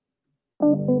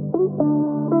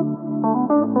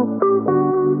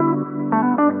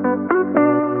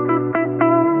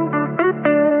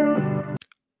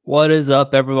What is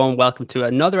up, everyone? Welcome to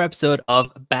another episode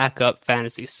of Backup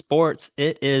Fantasy Sports.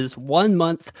 It is 1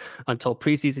 month until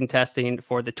preseason testing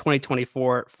for the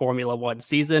 2024 Formula One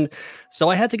season. So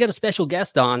I had to get a special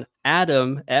guest on,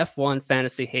 Adam, F1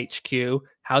 Fantasy HQ.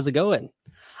 How's it going?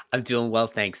 I'm doing well,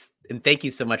 thanks. And thank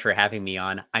you so much for having me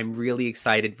on. I'm really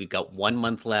excited. We've got 1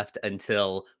 month left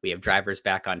until we have drivers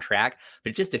back on track,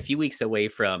 but just a few weeks away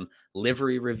from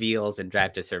livery reveals and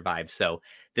Drive to Survive. So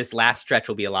this last stretch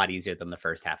will be a lot easier than the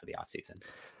first half of the offseason.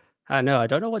 I know. I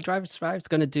don't know what Drive to Survive is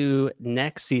going to do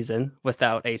next season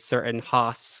without a certain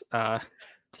Haas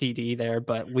TD there,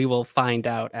 but we will find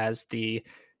out as the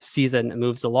season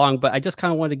moves along. But I just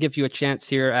kind of want to give you a chance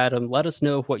here, Adam. Let us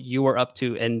know what you are up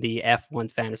to in the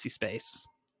F1 fantasy space.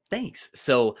 Thanks.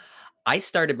 So I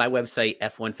started my website,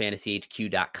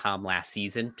 f1fantasyhq.com, last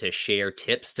season to share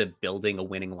tips to building a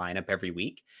winning lineup every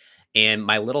week. And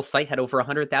my little site had over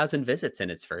 100,000 visits in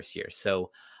its first year.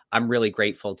 So I'm really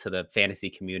grateful to the fantasy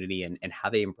community and how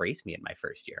they embraced me in my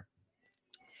first year.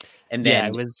 And then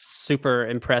it was super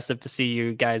impressive to see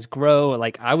you guys grow.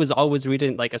 Like, I was always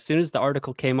reading, like, as soon as the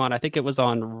article came on, I think it was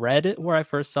on Reddit where I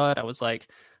first saw it. I was like,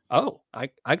 oh, I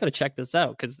got to check this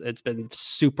out because it's been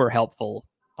super helpful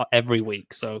every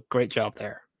week. So great job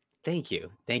there. Thank you.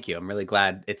 I'm really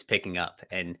glad it's picking up.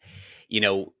 And,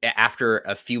 after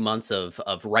a few months of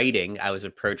writing, I was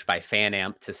approached by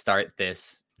FanAmp to start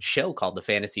this show called The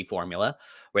Fantasy Formula,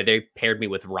 where they paired me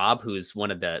with Rob, who's one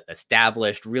of the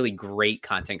established, really great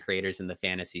content creators in the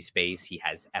fantasy space. He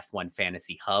has F1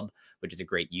 Fantasy Hub, which is a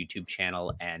great YouTube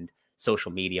channel and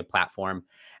social media platform.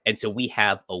 And so we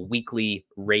have a weekly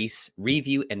race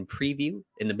review and preview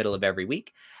in the middle of every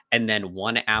week. And then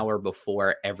 1 hour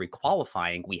before every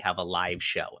qualifying, we have a live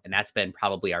show. And that's been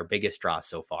probably our biggest draw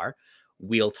so far.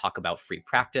 We'll talk about free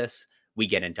practice. We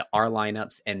get into our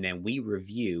lineups, and then we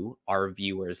review our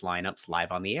viewers' lineups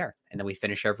live on the air. And then we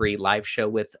finish every live show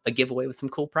with a giveaway with some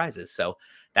cool prizes. So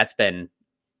that's been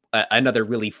another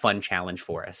really fun challenge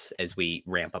for us as we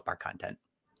ramp up our content.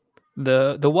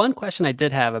 The one question I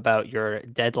did have about your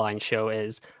deadline show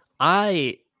is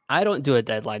I don't do a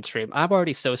deadline stream. I'm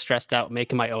already so stressed out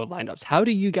making my own lineups. How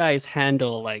do you guys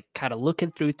handle, like, kind of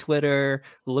looking through Twitter,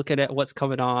 looking at what's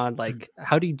coming on? Like,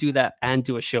 how do you do that and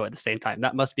do a show at the same time?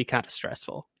 That must be kind of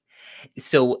stressful.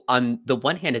 So on the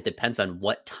one hand, it depends on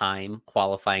what time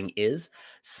qualifying is.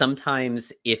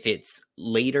 Sometimes if it's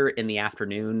later in the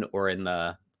afternoon or in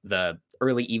the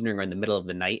early evening or in the middle of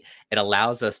the night, it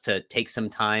allows us to take some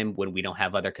time when we don't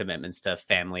have other commitments to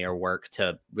family or work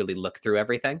to really look through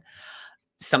everything.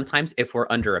 Sometimes if we're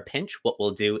under a pinch, what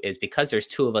we'll do is, because there's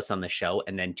two of us on the show,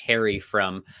 and then Terry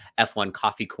from F1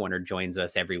 Coffee Corner joins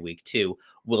us every week too,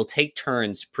 we'll take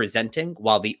turns presenting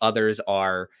while the others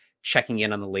are checking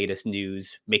in on the latest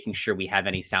news, making sure we have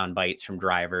any sound bites from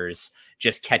drivers,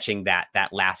 just catching that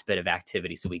last bit of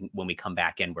activity. So when we come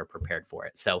back in, we're prepared for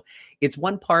it. So it's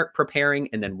one part preparing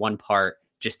and then one part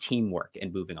just teamwork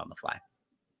and moving on the fly.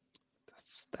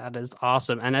 That is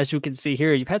awesome. And as you can see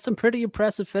here, you've had some pretty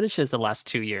impressive finishes the last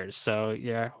 2 years. So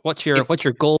yeah, what's your goal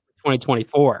for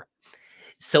 2024?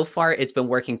 So far, it's been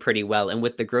working pretty well. And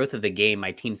with the growth of the game,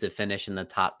 my teams have finished in the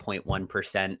top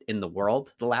 0.1% in the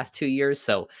world the last 2 years.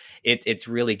 So it's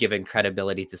really given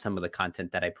credibility to some of the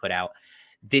content that I put out.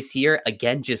 This year,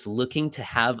 again, just looking to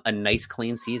have a nice,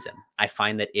 clean season. I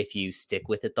find that if you stick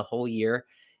with it the whole year,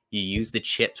 you use the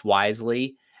chips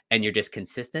wisely, and you're just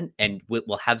consistent, and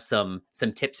we'll have some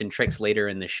tips and tricks later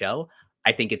in the show.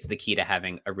 I think it's the key to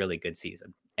having a really good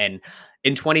season. And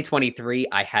in 2023,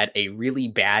 I had a really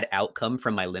bad outcome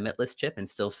from my Limitless chip and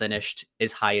still finished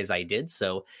as high as I did.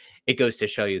 So it goes to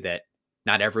show you that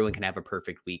not everyone can have a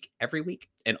perfect week every week.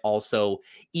 And also,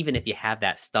 even if you have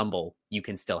that stumble, you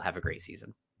can still have a great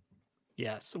season.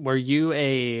 Yes. Were you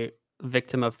a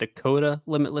victim of the Coda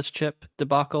Limitless chip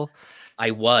debacle? I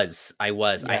was.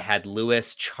 Yes. I had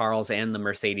Lewis, Charles, and the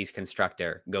Mercedes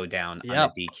constructor go down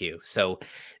on the DQ. So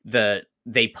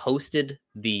they posted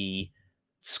the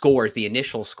scores, the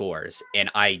initial scores,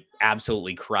 and I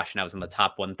absolutely crushed. And I was in the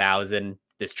top 1,000.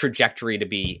 This trajectory to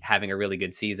be having a really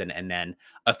good season. And then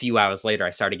a few hours later, I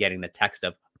started getting the text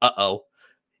of, "Uh-oh,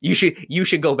 you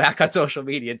should go back on social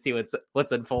media and see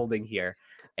what's unfolding here."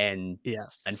 And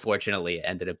yes, unfortunately, it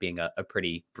ended up being a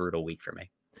pretty brutal week for me.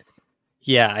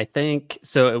 Yeah, I think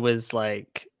so. It was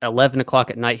like 11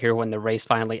 o'clock at night here when the race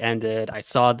finally ended. I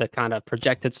saw the kind of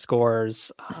projected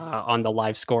scores on the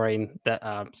live scoring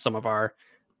that some of our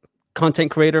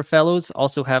content creator fellows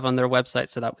also have on their website.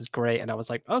 So that was great. And I was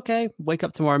like, okay, wake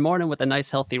up tomorrow morning with a nice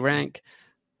healthy rank,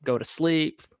 go to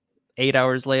sleep, 8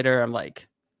 hours later, I'm like,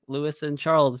 Lewis and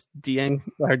Charles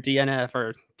DNF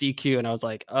or DQ, and I was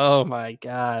like, oh my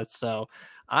god. So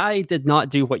I did not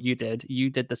do what you did. You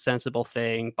did the sensible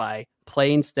thing by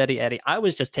playing steady Eddie. I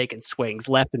was just taking swings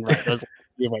left and right. Those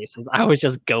three races, I was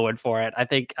just going for it. I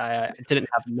think I didn't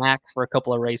have max for a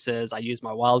couple of races. I used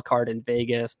my wild card in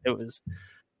Vegas. It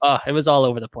was all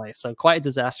over the place. So quite a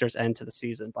disastrous end to the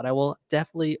season, but I will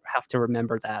definitely have to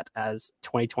remember that as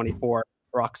 2024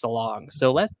 rocks along.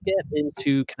 So let's get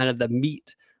into kind of the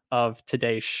meat of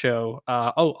today's show.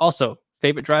 Also,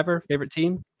 favorite driver, favorite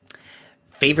team?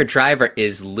 Favorite driver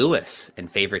is Lewis and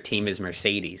favorite team is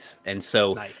Mercedes. And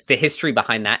so Nice. the history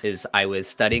behind that is I was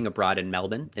studying abroad in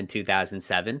Melbourne in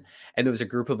 2007, and there was a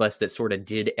group of us that sort of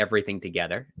did everything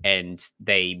together. And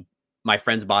my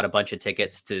friends bought a bunch of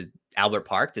tickets to Albert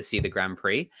Park to see the Grand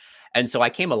Prix. And so I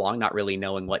came along not really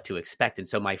knowing what to expect. And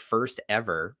so my first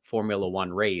ever Formula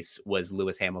One race was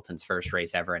Lewis Hamilton's first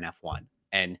race ever in F1.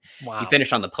 And he Wow.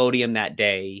 finished on the podium that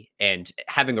day. And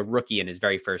having a rookie in his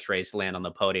very first race land on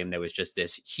the podium, there was just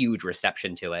this huge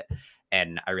reception to it.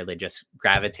 And I really just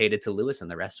gravitated to Lewis,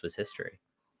 and the rest was history.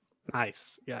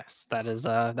 Nice. Yes,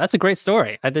 that's a great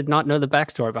story. I did not know the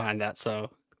backstory behind that, so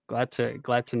glad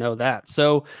to know that.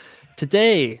 So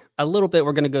today, a little bit,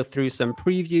 we're going to go through some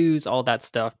previews, all that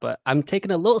stuff, but I'm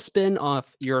taking a little spin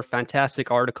off your fantastic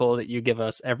article that you give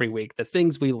us every week, the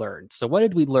things we learned. So what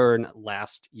did we learn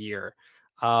last year?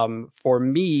 For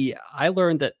me, I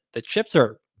learned that the chips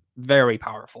are very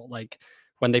powerful. Like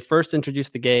when they first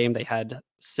introduced the game, they had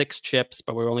 6 chips,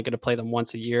 but we were only going to play them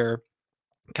once a year.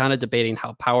 Kind of debating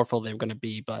how powerful they were going to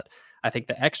be, but I think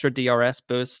the extra DRS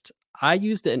boost, I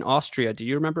used it in Austria. Do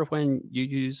you remember when you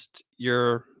used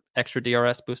your extra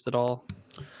DRS boost at all?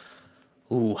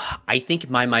 Ooh, I think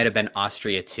mine might have been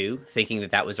Austria too, thinking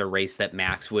that that was a race that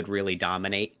Max would really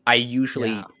dominate. I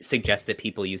usually suggest that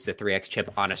people use the 3X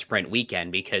chip on a sprint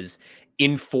weekend because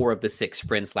in 4 of the 6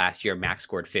 sprints last year, Max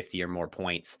scored 50 or more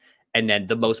points. And then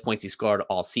the most points he scored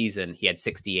all season, he had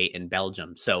 68 in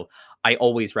Belgium. So I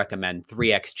always recommend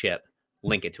 3X chip,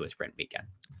 link it to a sprint weekend.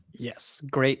 Yes,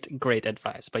 great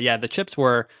advice. But yeah, the chips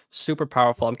were super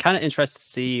powerful. I'm kind of interested to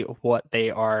see what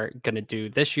they are going to do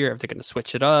this year, if they're going to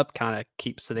switch it up, kind of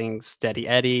keep things steady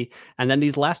Eddie. And then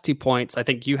these last 2 points, I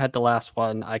think you had the last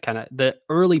one. The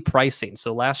early pricing.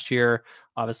 So last year,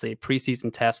 obviously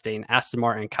preseason testing, Aston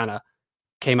Martin kind of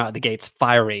came out of the gates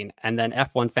firing, and then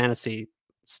F1 Fantasy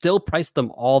still priced them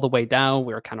all the way down.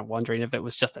 We were kind of wondering if it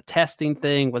was just a testing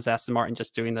thing. Was Aston Martin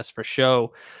just doing this for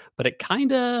show? But it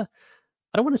kind of,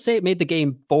 I don't want to say it made the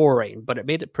game boring, but it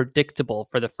made it predictable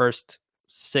for the first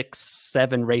 6,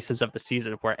 7 races of the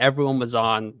season where everyone was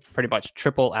on pretty much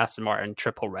triple Aston Martin,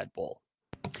 triple Red Bull.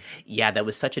 Yeah, that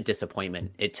was such a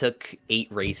disappointment. It took 8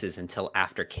 races until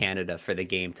after Canada for the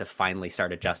game to finally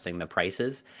start adjusting the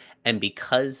prices. And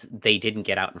because they didn't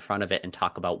get out in front of it and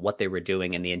talk about what they were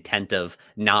doing and the intent of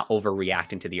not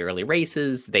overreacting to the early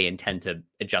races, they intend to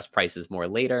adjust prices more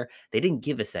later. They didn't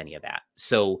give us any of that.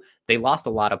 So they lost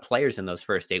a lot of players in those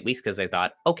first 8 weeks because they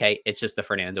thought, okay, it's just the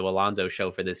Fernando Alonso show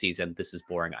for the season. This is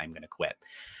boring. I'm going to quit.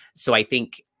 So I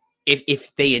think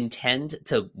if they intend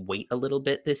to wait a little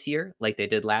bit this year, like they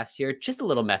did last year, just a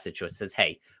little message to us says,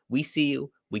 hey, we see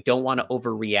you. We don't want to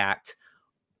overreact.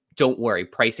 Don't worry.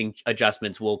 Pricing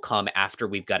adjustments will come after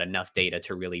we've got enough data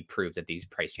to really prove that these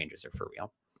price changes are for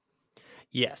real.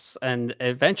 Yes. And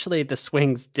eventually the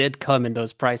swings did come in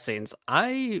those pricings.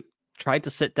 I tried to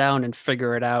sit down and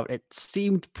figure it out. It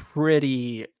seemed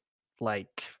pretty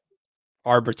like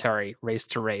arbitrary race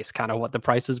to race, kind of what the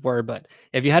prices were. But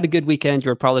if you had a good weekend, you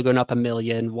were probably going up $1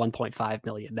 million, 1.5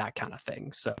 million, that kind of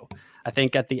thing. So I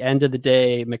think at the end of the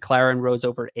day, McLaren rose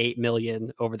over 8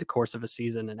 million over the course of a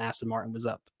season, and Aston Martin was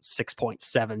up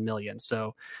 6.7 million.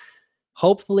 So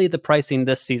hopefully the pricing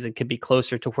this season could be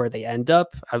closer to where they end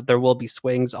up. There will be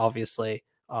swings, obviously.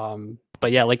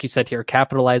 But yeah, like you said here,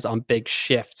 capitalize on big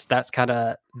shifts. That's kind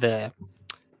of the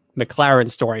McLaren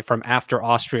story from after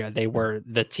Austria. They were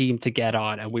the team to get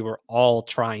on, and we were all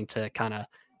trying to kind of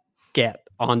get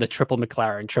on the triple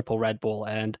McLaren, triple Red Bull.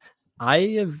 And I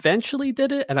eventually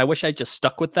did it, and I wish I just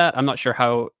stuck with that. I'm not sure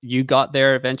how you got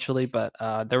there eventually, but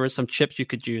there were some chips you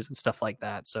could use and stuff like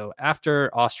that. So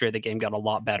after Austria, the game got a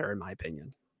lot better, in my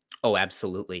opinion. Oh,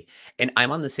 absolutely. And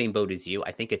I'm on the same boat as you.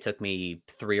 I think it took me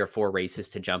 3 or 4 races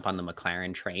to jump on the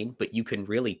McLaren train, but you can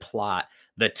really plot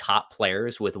the top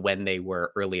players with when they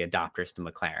were early adopters to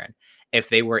McLaren. if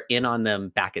they were in on them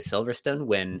back at Silverstone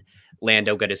when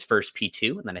Lando got his first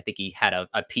P2, and then I think he had a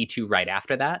P2 right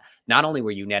after that, not only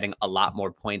were you netting a lot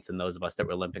more points than those of us that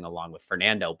were limping along with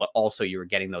Fernando, but also you were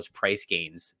getting those price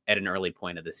gains at an early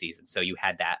point of the season. So you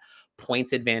had that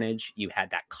points advantage, you had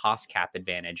that cost cap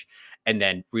advantage, and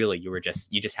then really you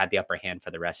just had the upper hand for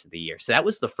the rest of the year. So that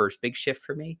was the first big shift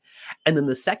for me. And then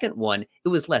the second one, it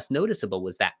was less noticeable,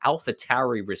 was that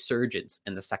AlphaTauri resurgence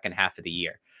in the second half of the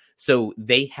year. So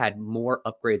they had more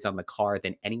upgrades on the car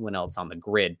than anyone else on the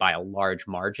grid by a large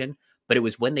margin. But it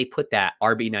was when they put that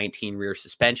RB19 rear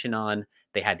suspension on,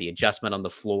 they had the adjustment on the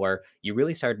floor. You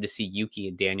really started to see Yuki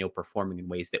and Daniel performing in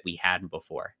ways that we hadn't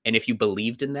before. And if you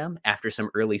believed in them after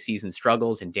some early season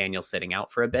struggles and Daniel sitting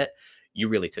out for a bit, you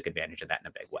really took advantage of that in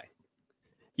a big way.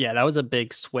 Yeah, that was a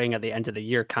big swing at the end of the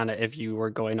year, kind of if you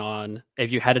were going on,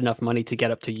 if you had enough money to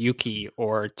get up to Yuki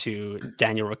or to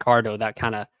Daniel Ricciardo, that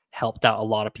kind of helped out a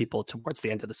lot of people towards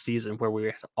the end of the season where we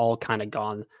had all kind of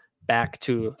gone back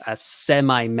to a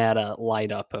semi-meta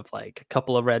lineup of like a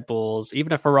couple of Red Bulls.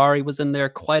 Even if Ferrari was in there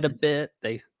quite a bit,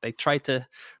 they tried to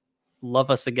love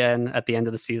us again at the end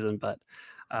of the season, but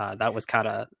that was kind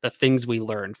of the things we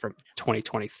learned from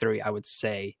 2023, I would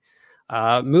say.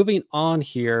 Moving on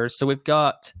here, so we've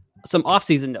got some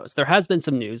off-season notes. There has been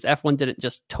some news. F1 didn't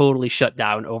just totally shut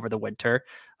down over the winter.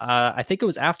 I think it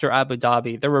was after Abu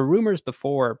Dhabi. There were rumors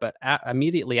before, but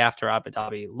immediately after Abu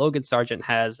Dhabi, Logan Sargent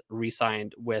has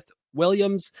re-signed with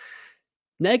Williams.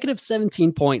 Negative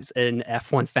 17 points in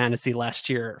F1 Fantasy last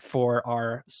year for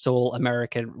our sole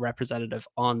American representative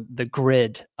on the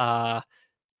grid.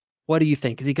 What do you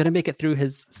think? Is he going to make it through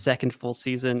his second full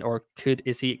season, or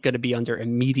is he going to be under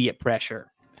immediate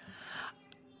pressure?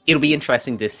 It'll be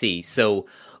interesting to see. So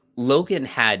Logan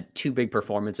had two big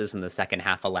performances in the second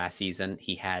half of last season.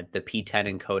 He had the P10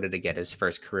 in Coda to get his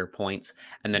first career points,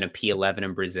 and then a P11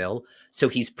 in Brazil. So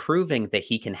he's proving that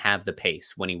he can have the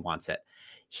pace when he wants it.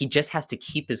 He just has to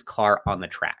keep his car on the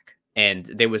track. And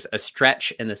there was a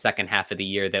stretch in the second half of the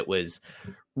year that was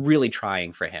really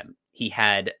trying for him. He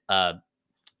had a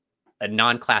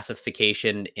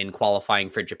non-classification in qualifying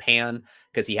for Japan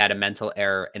because he had a mental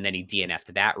error, and then he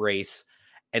DNF'd that race.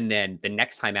 And then the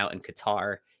next time out in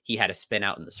Qatar, he had a spin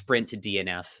out in the sprint to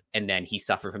DNF, and then he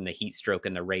suffered from the heat stroke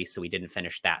in the race, so he didn't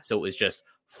finish that. So it was just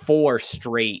 4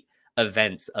 straight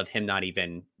events of him not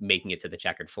even making it to the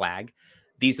checkered flag.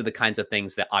 These are the kinds of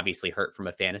things that obviously hurt from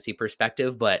a fantasy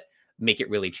perspective, but make it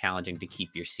really challenging to keep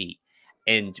your seat.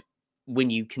 And when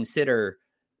you consider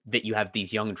that you have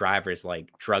these young drivers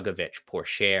like Drugovich,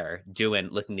 Pourchaire,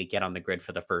 looking to get on the grid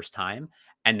for the first time,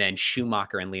 and then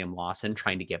Schumacher and Liam Lawson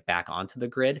trying to get back onto the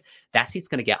grid, that seat's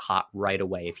going to get hot right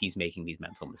away if he's making these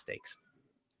mental mistakes.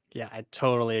 Yeah, I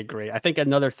totally agree. I think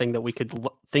another thing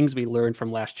that things we learned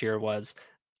from last year was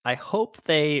I hope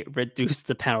they reduce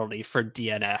the penalty for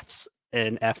DNFs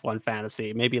in F1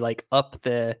 Fantasy. Maybe like up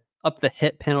the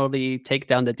hit penalty, take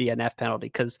down the DNF penalty,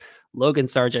 because Logan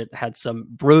Sargent had some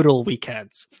brutal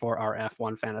weekends for our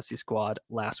F1 Fantasy squad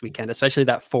last weekend, especially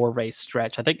that 4-race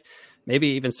stretch. I think maybe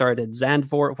even started at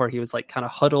Zandvoort where he was like kind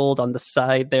of huddled on the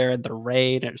side there in the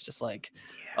rain. And it was just like,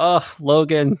 oh,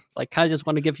 Logan, like kind of just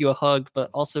want to give you a hug, but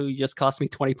also you just cost me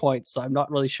 20 points. So I'm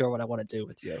not really sure what I want to do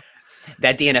with you.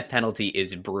 That DNF penalty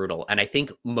is brutal. And I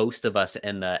think most of us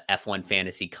in the F1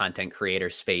 fantasy content creator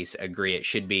space agree it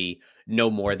should be no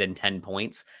more than 10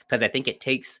 points, because I think it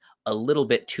takes a little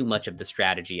bit too much of the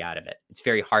strategy out of it. It's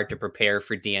very hard to prepare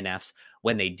for DNFs.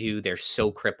 When they do, they're so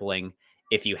crippling.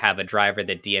 If you have a driver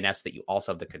that DNFs that you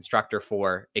also have the constructor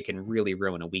for, it can really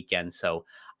ruin a weekend. So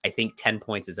I think 10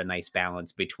 points is a nice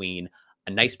balance between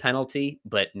a nice penalty,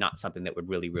 but not something that would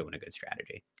really ruin a good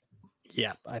strategy.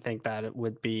 Yeah, I think that it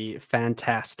would be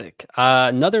fantastic.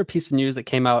 Another piece of news that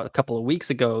came out a couple of weeks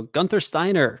ago, Gunther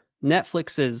Steiner,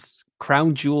 Netflix's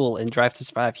crown jewel in Drive to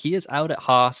Survive, he is out at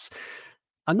Haas.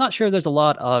 I'm not sure there's a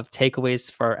lot of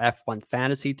takeaways for F1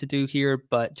 fantasy to do here,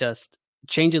 but just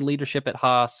change in leadership at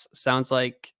Haas sounds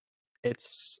like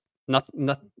it's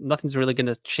nothing's really going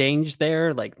to change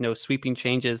there. Like no sweeping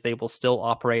changes. They will still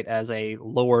operate as a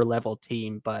lower level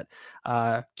team, but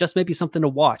just maybe something to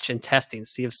watch and testing,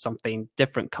 see if something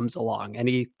different comes along.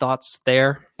 Any thoughts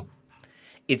there?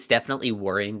 It's definitely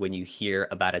worrying when you hear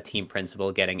about a team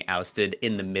principal getting ousted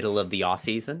in the middle of the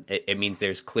offseason. It means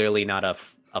there's clearly not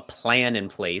a plan in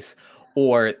place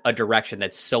or a direction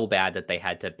that's so bad that they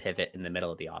had to pivot in the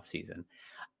middle of the offseason.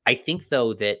 I think,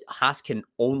 though, that Haas can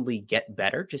only get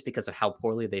better just because of how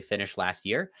poorly they finished last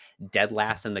year, dead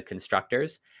last in the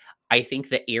constructors. I think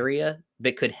the area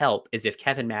that could help is if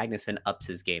Kevin Magnussen ups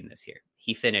his game this year.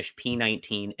 He finished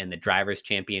P19 in the Drivers'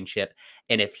 Championship.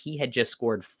 And if he had just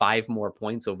scored 5 more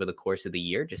points over the course of the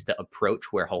year, just to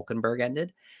approach where Hulkenberg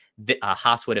ended,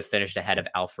 Haas would have finished ahead of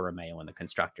Alfa Romeo in the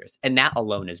constructors. And that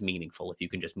alone is meaningful if you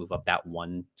can just move up that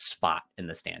one spot in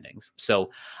the standings.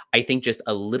 So I think just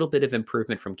a little bit of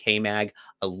improvement from K-Mag,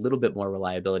 a little bit more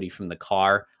reliability from the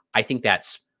car. I think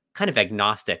that's kind of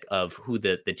agnostic of who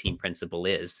the team principal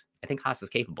is. I think Haas is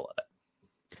capable of it.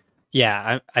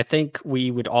 Yeah, I think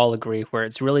we would all agree where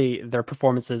it's really their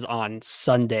performances on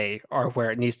Sunday are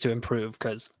where it needs to improve,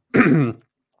 because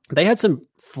they had some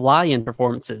fly-in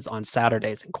performances on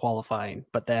Saturdays in qualifying,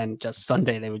 but then just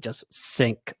Sunday they would just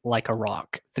sink like a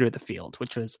rock through the field,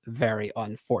 which was very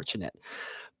unfortunate.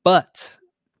 But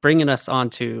bringing us on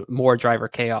to more driver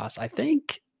chaos, I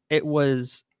think it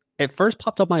first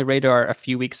popped up my radar a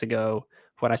few weeks ago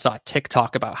when I saw a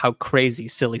TikTok about how crazy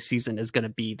silly season is going to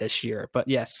be this year. But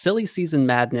yes, silly season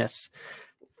madness.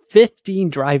 15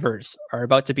 drivers are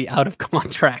about to be out of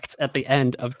contract at the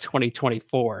end of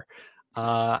 2024.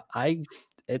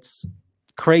 It's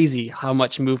crazy how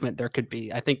much movement there could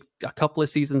be. I think a couple of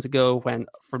seasons ago when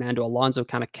Fernando Alonso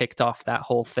kind of kicked off that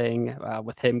whole thing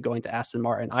with him going to Aston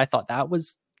Martin, I thought that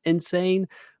was insane.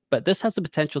 But this has the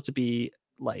potential to be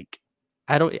like,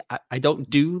 I don't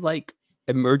do like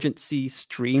emergency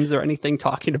streams or anything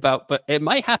talking about, but it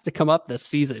might have to come up this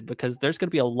season because there's going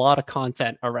to be a lot of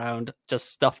content around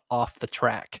just stuff off the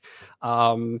track.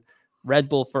 Red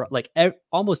Bull, for like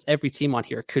almost every team on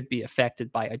here, could be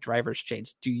affected by a driver's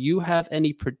change. Do you have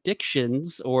any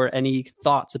predictions or any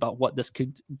thoughts about what this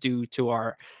could do to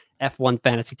our F1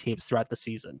 fantasy teams throughout the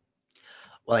season?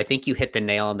 Well, I think you hit the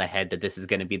nail on the head that this is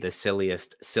going to be the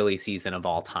silliest silly season of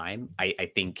all time. I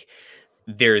think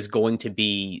there's going to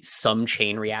be some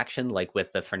chain reaction, like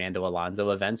with the Fernando Alonso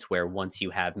events, where once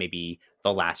you have maybe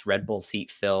the last Red Bull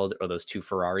seat filled or those 2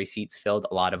 Ferrari seats filled,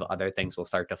 a lot of other things will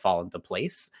start to fall into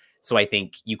place. So I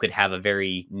think you could have a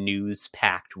very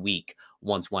news-packed week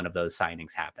once one of those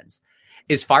signings happens.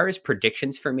 As far as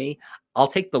predictions for me, I'll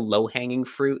take the low-hanging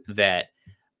fruit that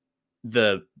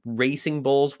the Racing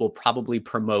Bulls will probably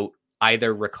promote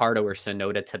either Ricciardo or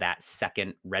Tsunoda to that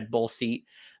second Red Bull seat.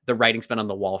 The writing's been on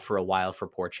the wall for a while for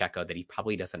poor Checo that he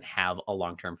probably doesn't have a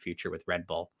long-term future with Red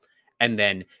Bull. And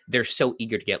then they're so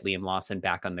eager to get Liam Lawson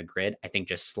back on the grid. I think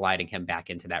just sliding him back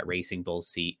into that Racing Bulls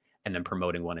seat and then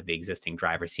promoting one of the existing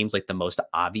drivers seems like the most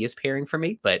obvious pairing for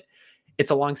me, but it's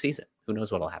a long season. Who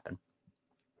knows what'll happen?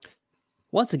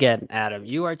 Once again, Adam,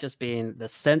 you are just being the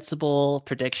sensible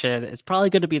prediction. It's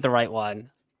probably going to be the right one.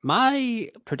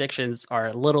 My predictions are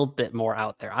a little bit more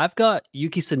out there. I've got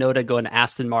Yuki Tsunoda going to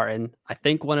Aston Martin. I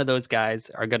think one of those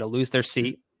guys are going to lose their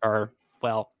seat, or,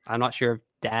 well, I'm not sure if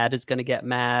Dad is going to get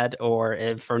mad or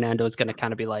if Fernando is going to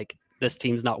kind of be like, this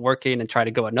team's not working and try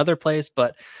to go another place.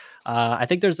 But I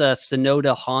think there's a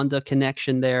Tsunoda Honda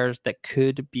connection there that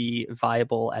could be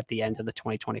viable at the end of the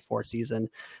 2024 season.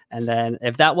 And then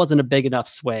if that wasn't a big enough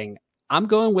swing, I'm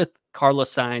going with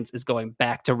Carlos Sainz is going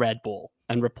back to Red Bull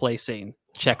and replacing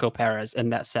Checo Perez in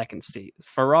that second seat.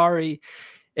 Ferrari,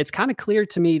 it's kind of clear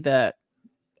to me that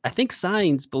I think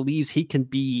Sainz believes he can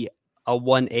be a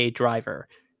 1A driver.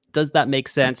 Does that make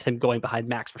sense, him going behind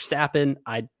Max Verstappen?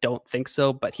 I don't think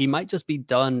so, but he might just be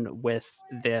done with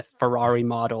the Ferrari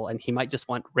model and he might just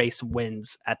want race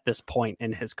wins at this point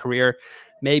in his career.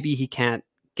 Maybe he can't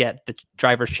get the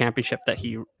driver's championship that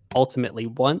he ultimately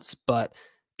wants, but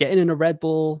getting in a Red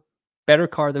Bull, better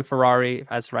car than Ferrari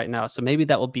as right now. So maybe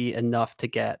that will be enough to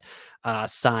get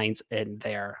Sainz in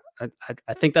there.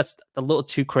 I think that's a little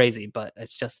too crazy, but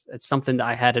it's something that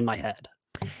I had in my head.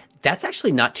 That's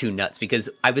actually not too nuts because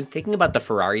I've been thinking about the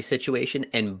Ferrari situation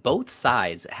and both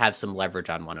sides have some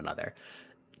leverage on one another.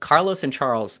 Carlos and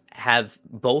Charles have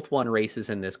both won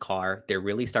races in this car. They're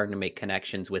really starting to make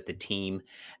connections with the team,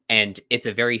 and it's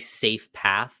a very safe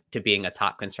path to being a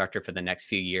top constructor for the next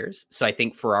few years. So I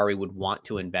think Ferrari would want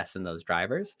to invest in those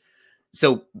drivers.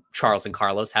 So Charles and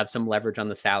Carlos have some leverage on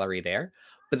the salary there.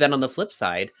 But then on the flip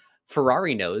side,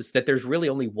 Ferrari knows that there's really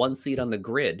only one seat on the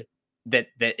grid that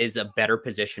is a better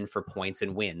position for points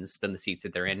and wins than the seats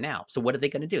that they're in now. So what are they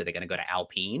going to do? Are they going to go to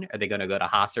Alpine? Are they going to go to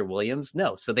Haas or Williams?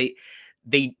 No. So they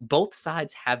both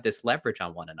sides have this leverage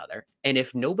on one another. And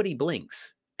if nobody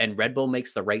blinks and Red Bull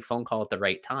makes the right phone call at the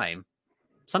right time,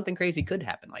 something crazy could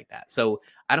happen like that. So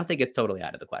I don't think it's totally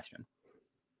out of the question.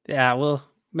 Yeah, well,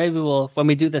 maybe when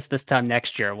we do this time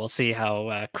next year, we'll see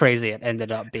how crazy it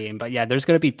ended up being. But yeah, there's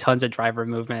going to be tons of driver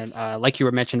movement. Like you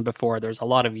were mentioning before, there's a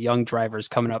lot of young drivers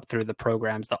coming up through the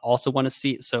programs that also want a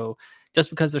seat. So just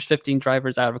because there's 15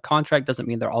 drivers out of a contract doesn't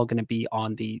mean they're all going to be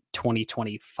on the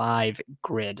 2025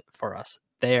 grid for us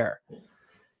there.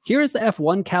 Here is the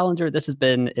F1 calendar. This has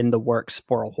been in the works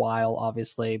for a while,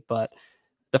 obviously, but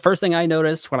the first thing I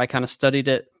noticed when I kind of studied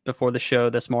it before the show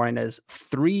this morning is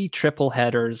 3 triple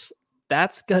headers.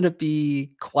 That's going to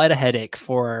be quite a headache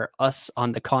for us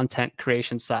on the content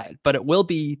creation side, but it will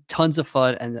be tons of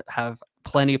fun and have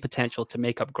plenty of potential to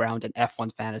make up ground in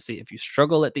F1 fantasy if you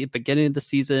struggle at the beginning of the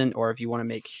season or if you want to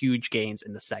make huge gains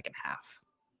in the second half.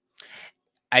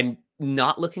 I'm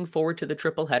not looking forward to the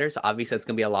triple headers. Obviously, it's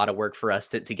going to be a lot of work for us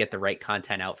to get the right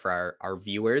content out for our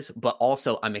viewers. But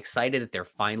also, I'm excited that they're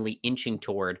finally inching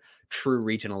toward true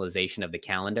regionalization of the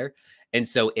calendar. And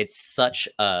so it's such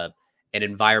an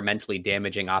environmentally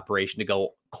damaging operation to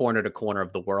go corner to corner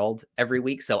of the world every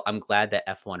week. So I'm glad that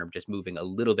F1 are just moving a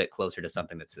little bit closer to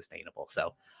something that's sustainable.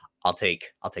 So I'll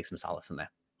take some solace in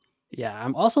that. Yeah,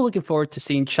 I'm also looking forward to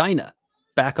seeing China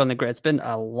back on the grid. It's been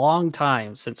a long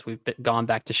time since we've gone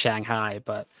back to Shanghai,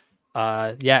 but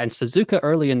yeah, and Suzuka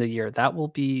early in the year, that will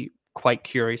be quite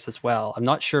curious as well. I'm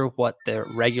not sure what the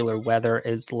regular weather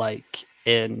is like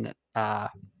in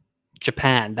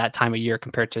Japan that time of year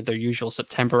compared to their usual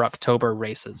September, October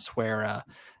races where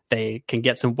they can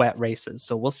get some wet races.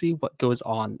 So we'll see what goes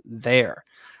on there.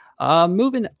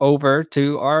 Moving over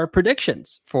to our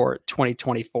predictions for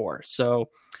 2024. So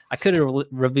I could have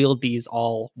revealed these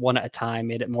all one at a time,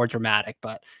 made it more dramatic,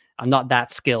 but I'm not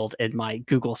that skilled in my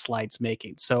Google Slides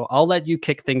making. So I'll let you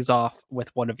kick things off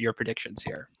with one of your predictions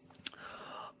here.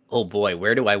 Oh boy,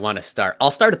 where do I want to start?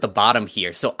 I'll start at the bottom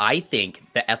here. So I think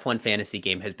the F1 fantasy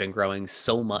game has been growing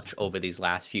so much over these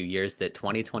last few years that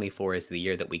 2024 is the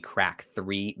year that we crack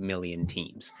 3 million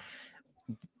teams.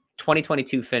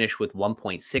 2022 finished with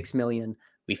 1.6 million.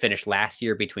 We finished last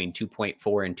year between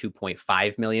 2.4 and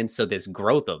 2.5 million. So this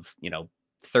growth of,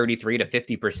 33 to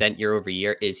 50% year over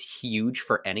year is huge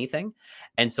for anything.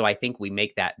 And so I think we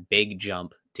make that big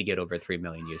jump to get over 3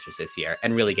 million users this year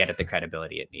and really get it the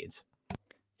credibility it needs.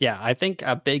 Yeah, I think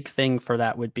a big thing for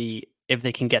that would be if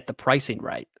they can get the pricing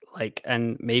right,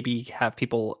 and maybe have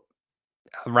people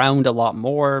around a lot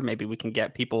more. Maybe we can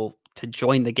get people to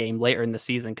join the game later in the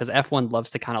season because F1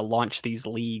 loves to kind of launch these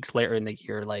leagues later in the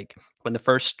year. Like when the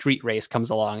first street race comes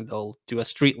along, they'll do a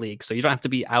street league. So you don't have to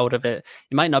be out of it.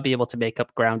 You might not be able to make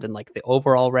up ground in like the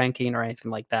overall ranking or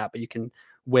anything like that, but you can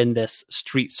win this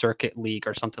street circuit league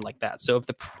or something like that. So if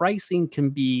the pricing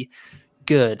can be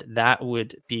good, that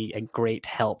would be a great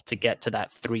help to get to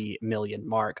that 3 million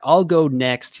mark. I'll go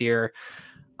next here.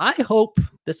 I hope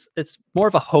it's more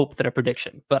of a hope than a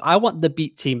prediction, but I want the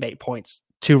beat teammate points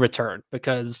to return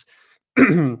because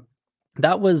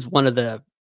that was one of the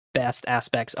best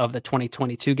aspects of the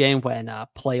 2022 game when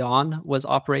Play On was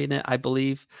operating it, I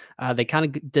believe. They kind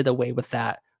of did away with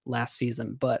that last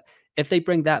season, but if they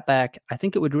bring that back, I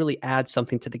think it would really add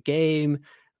something to the game.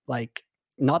 Like,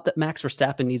 not that Max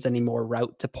Verstappen needs any more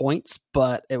route to points,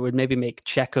 but it would maybe make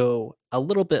Checo a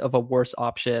little bit of a worse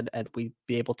option, and we'd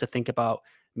be able to think about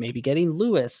maybe getting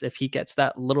Lewis if he gets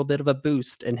that little bit of a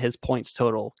boost in his points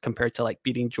total compared to like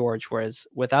beating George. Whereas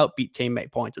without beat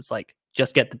teammate points, it's like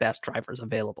just get the best drivers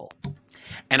available.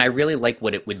 And I really like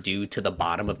what it would do to the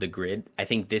bottom of the grid. I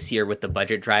think this year with the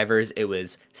budget drivers, it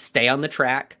was stay on the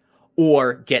track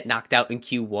or get knocked out in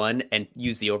Q1 and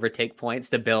use the overtake points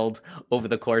to build over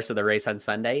the course of the race on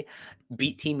Sunday.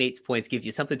 Beat teammates points gives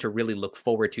you something to really look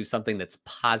forward to, something that's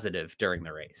positive during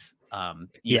the race.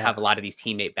 You have a lot of these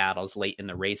teammate battles late in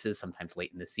the races, sometimes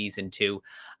late in the season too.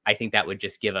 I think that would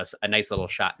just give us a nice little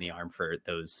shot in the arm for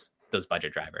those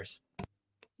budget drivers.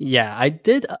 Yeah, I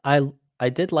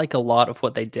did like a lot of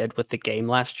what they did with the game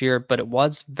last year, but it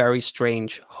was very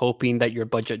strange hoping that your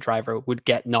budget driver would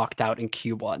get knocked out in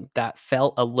Q1. That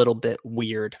felt a little bit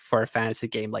weird for a fantasy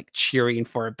game, like cheering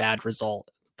for a bad result.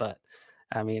 But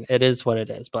I mean, it is what it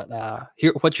is. But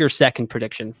here, what's your second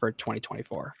prediction for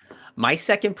 2024? My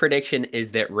second prediction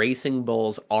is that Racing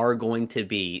Bulls are going to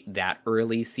be that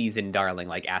early season darling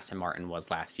like Aston Martin was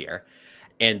last year.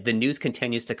 And the news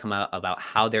continues to come out about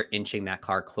how they're inching that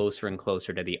car closer and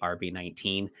closer to the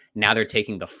RB19. Now they're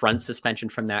taking the front suspension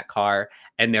from that car,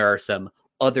 and there are some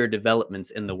other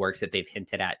developments in the works that they've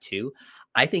hinted at too.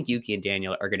 I think Yuki and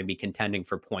Daniel are going to be contending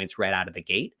for points right out of the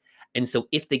gate. And so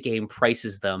if the game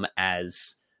prices them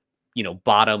as,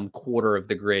 bottom quarter of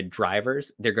the grid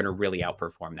drivers, they're going to really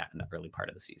outperform that in the early part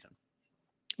of the season.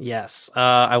 Yes.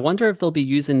 I wonder if they'll be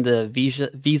using the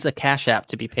Visa Cash App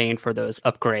to be paying for those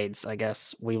upgrades. I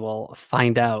guess we will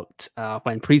find out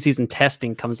when preseason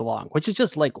testing comes along, which is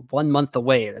just like 1 month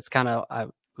away. It's kind of, I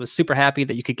was super happy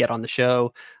that you could get on the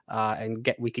show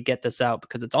and we could get this out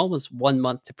because it's almost 1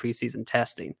 month to preseason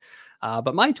testing.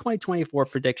 But my 2024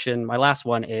 prediction, my last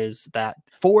one, is that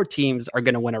 4 teams are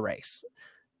going to win a race.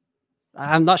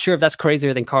 I'm not sure if that's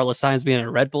crazier than Carlos Sainz being in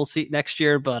a Red Bull seat next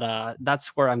year, but that's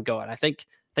where I'm going. I think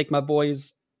my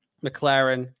boys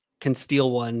McLaren can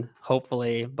steal one,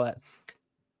 hopefully, but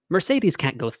Mercedes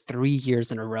can't go 3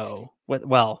 years in a row.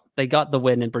 Well, they got the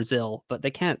win in Brazil, but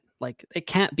they can't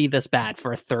be this bad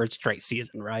for a third straight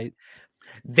season, right?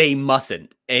 They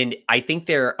mustn't. And I think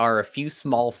there are a few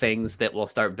small things that will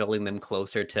start building them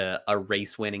closer to a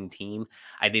race winning team.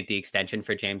 I think the extension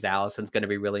for James Allison is going to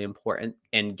be really important,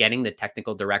 and getting the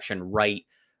technical direction right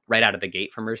out of the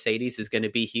gate for Mercedes is going to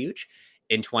be huge.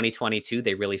 In 2022,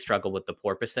 they really struggled with the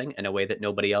porpoising in a way that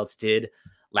nobody else did.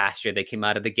 Last year, they came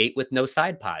out of the gate with no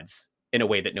side pods in a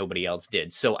way that nobody else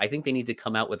did. So I think they need to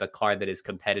come out with a car that is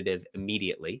competitive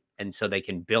immediately, and so they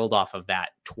can build off of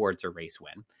that towards a race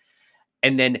win.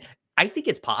 And then I think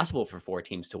it's possible for 4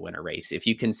 teams to win a race if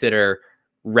you consider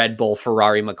Red Bull,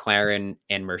 Ferrari, McLaren,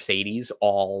 and Mercedes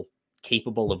all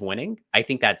capable of winning. I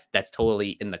think that's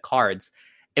totally in the cards.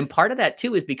 And part of that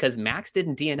too is because Max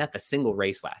didn't DNF a single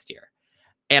race last year.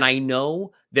 And I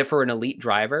know that for an elite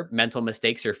driver, mental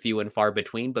mistakes are few and far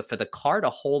between, but for the car to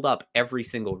hold up every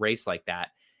single race like that,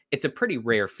 it's a pretty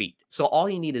rare feat. So all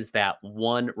you need is that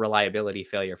one reliability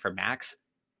failure for Max.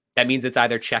 That means it's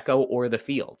either Checo or the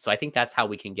field. So I think that's how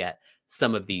we can get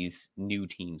some of these new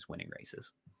teams winning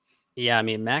races. Yeah, I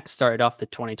mean, Max started off the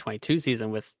 2022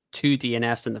 season with 2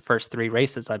 DNFs in the first 3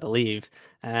 races, I believe.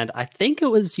 And I think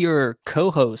it was your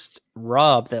co-host,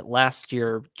 Rob, that last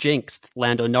year jinxed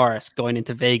Lando Norris going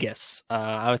into Vegas.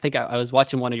 I think I was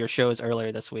watching one of your shows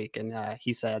earlier this week, and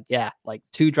he said, yeah, like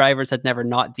 2 drivers had never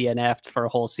not DNF'd for a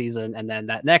whole season. And then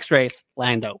that next race,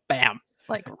 Lando, bam,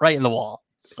 like right in the wall.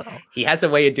 So he has a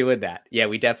way of doing that. Yeah,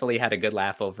 we definitely had a good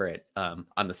laugh over it on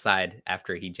the side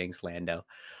after he jinxed Lando.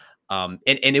 And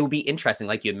it would be interesting,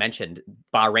 like you had mentioned,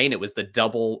 Bahrain, it was the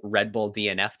double Red Bull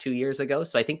DNF 2 years ago.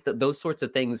 So I think that those sorts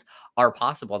of things are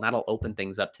possible, and that'll open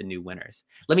things up to new winners.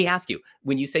 Let me ask you,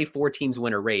 when you say 4 teams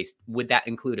win a race, would that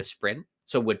include a sprint?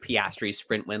 So would Piastri's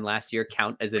sprint win last year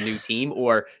count as a new team,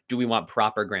 or do we want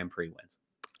proper Grand Prix wins?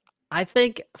 I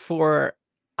think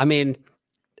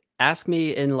ask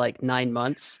me in like 9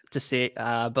 months to see,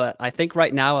 but I think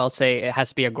right now I'll say it has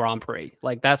to be a Grand Prix.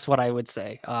 Like that's what I would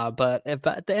say. But if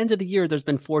at the end of the year there's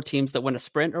been 4 teams that win a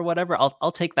sprint or whatever,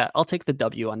 I'll take that. I'll take the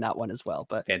W on that one as well.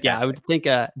 But Fantastic. Yeah, I would think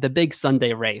the big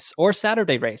Sunday race or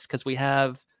Saturday race, because we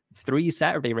have 3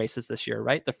 Saturday races this year,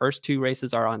 right? The first 2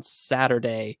 races are on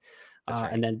Saturday,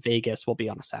 right. And then Vegas will be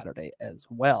on a Saturday as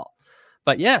well.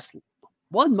 But yes,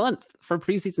 1 month for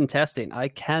preseason testing. I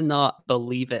cannot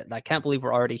believe it. I can't believe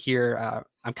we're already here.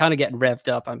 I'm kind of getting revved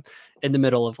up. I'm in the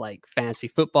middle of like fantasy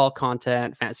football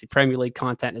content, fantasy Premier League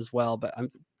content as well, but I'm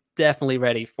definitely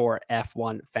ready for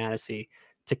F1 fantasy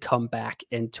to come back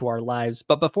into our lives.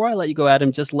 But before I let you go,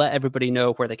 Adam, just let everybody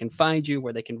know where they can find you,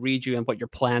 where they can read you, and what your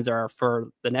plans are for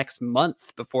the next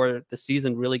month before the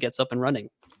season really gets up and running.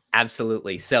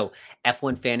 Absolutely. So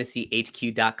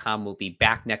F1FantasyHQ.com will be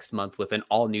back next month with an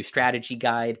all-new strategy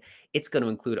guide. It's going to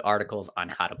include articles on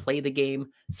how to play the game,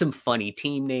 some funny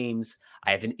team names.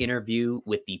 I have an interview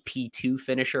with the P2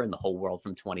 finisher in the whole world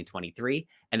from 2023,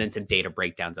 and then some data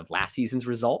breakdowns of last season's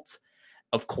results.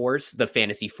 Of course, the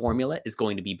fantasy formula is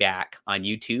going to be back on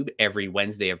YouTube every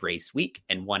Wednesday of race week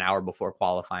and 1 hour before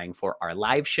qualifying for our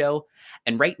live show.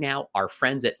 And right now, our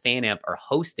friends at FanAmp are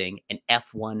hosting an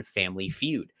F1 family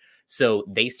feud. So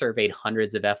they surveyed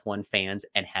hundreds of F1 fans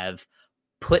and have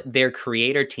put their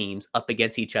creator teams up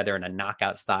against each other in a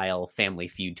knockout style family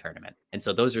feud tournament. And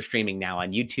so those are streaming now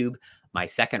on YouTube. My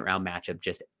second round matchup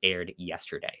just aired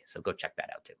yesterday. So go check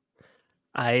that out too.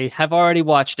 I have already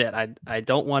watched it. I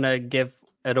don't want to give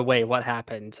it away what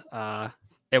happened.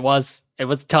 It was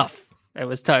tough. It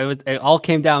was tough. It all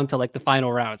came down to like the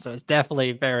final round. So it's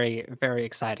definitely very, very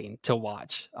exciting to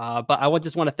watch. But I would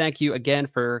just want to thank you again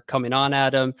for coming on,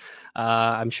 Adam.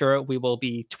 I'm sure we will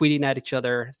be tweeting at each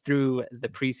other through the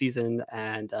preseason.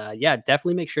 And yeah,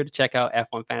 definitely make sure to check out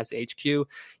F1 Fantasy HQ.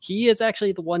 He is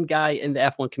actually the one guy in the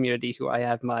F1 community who I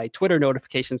have my Twitter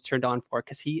notifications turned on for,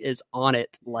 because he is on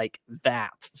it like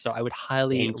that. So I would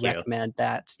highly recommend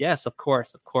that. Yes, of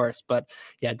course. But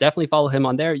yeah, definitely follow him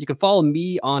on there. You can follow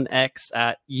me on X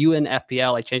at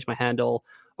UNFPL. I changed my handle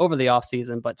over the off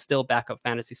season, but still Backup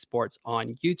Fantasy Sports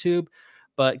on YouTube.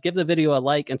 But give the video a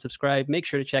like and subscribe. Make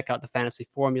sure to check out the Fantasy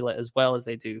Formula as well, as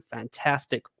they do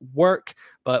fantastic work.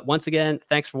 But once again,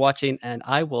 thanks for watching, and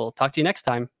I will talk to you next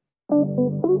time.